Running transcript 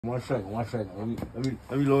1 second.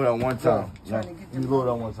 Let me load that one time. Let me load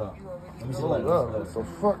that one time. Let me see what the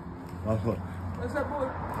fuck. What's up, boy?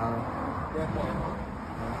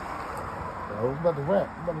 I'm about to rap.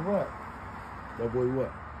 That boy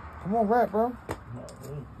what? Come on, rap, bro.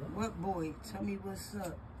 What boy? Tell me what's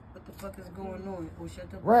up. What the fuck is going on? Oh, shut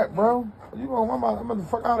the rap, bro. You going? I'm about the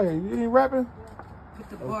fuck out of here. You ain't rapping? Put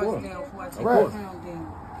the bars down before I take the crown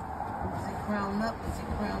down. Is it crown up? Is it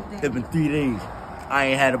crown down? It's been 3 days. I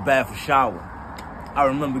ain't had a bath or shower. I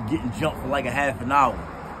remember getting jumped for like a half an hour.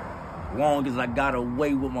 Long as I got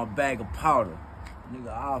away with my bag of powder. Nigga,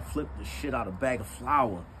 I'll flip the shit out of a bag of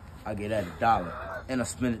flour. I get that $1. And I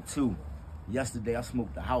spend it too. Yesterday I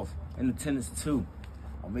smoked the house and the tenants too.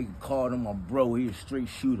 I make a call to my bro, he a straight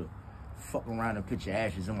shooter. Fuck around and put your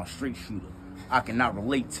ashes in my straight shooter. I cannot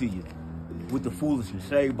relate to you. With the foolishness,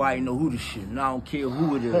 everybody know who the shit, and I don't care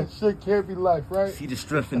who it is. That shit can't be life, right? See the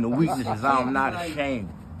strength and the weaknesses, I'm not ashamed.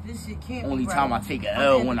 This shit can't Only be time I take a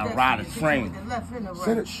L when I ride a train.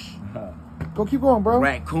 Go keep going, bro.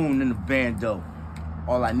 Raccoon in the bando.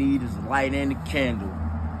 All I need is a light and a candle.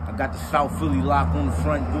 I got the South Philly lock on the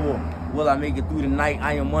front door. Will I make it through the night?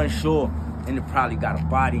 I am unsure. And it probably got a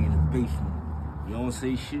body in the basement. You don't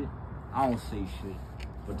say shit? I don't say shit.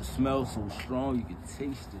 But the smell's so strong you can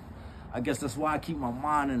taste it. I guess that's why I keep my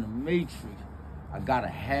mind in the matrix. I gotta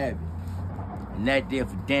have it. And that there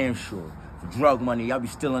for damn sure. For drug money, y'all be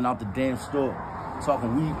stealing out the damn store.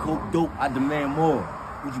 Talking weed, coke, dope, I demand more.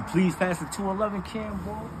 Would you please pass the 211 can,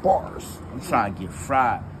 boy? Bars. I'm trying to get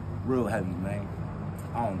fried. Real heavy, man.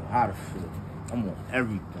 I don't know how to feel. I'm on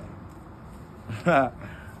everything.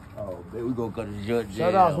 Oh, man, we gonna go to jail.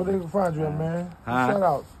 Shout outs, where they can find you at, man? Shout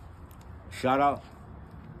outs. Shout outs?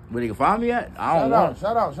 Where they can find me at? I don't know.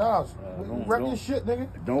 Shout outs. Rep your shit, nigga.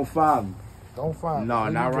 Don't find me. Don't find me. No,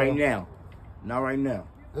 not right now. Not right now.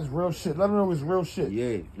 That's real shit. Let them know it's real shit.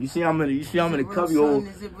 Yeah. You see I'm in the cubbyhole.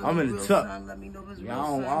 I'm in the tuck. Yeah, I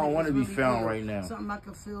don't want to be found right now. Something I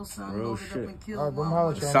can feel, something real loaded shit. up and kill. All right, bro,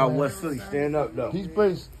 holla at y'all, Southwest Philly, stand up though. Peace,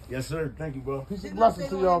 peace. Yes, sir. Thank you, bro. Peace and blessings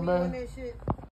to y'all, man.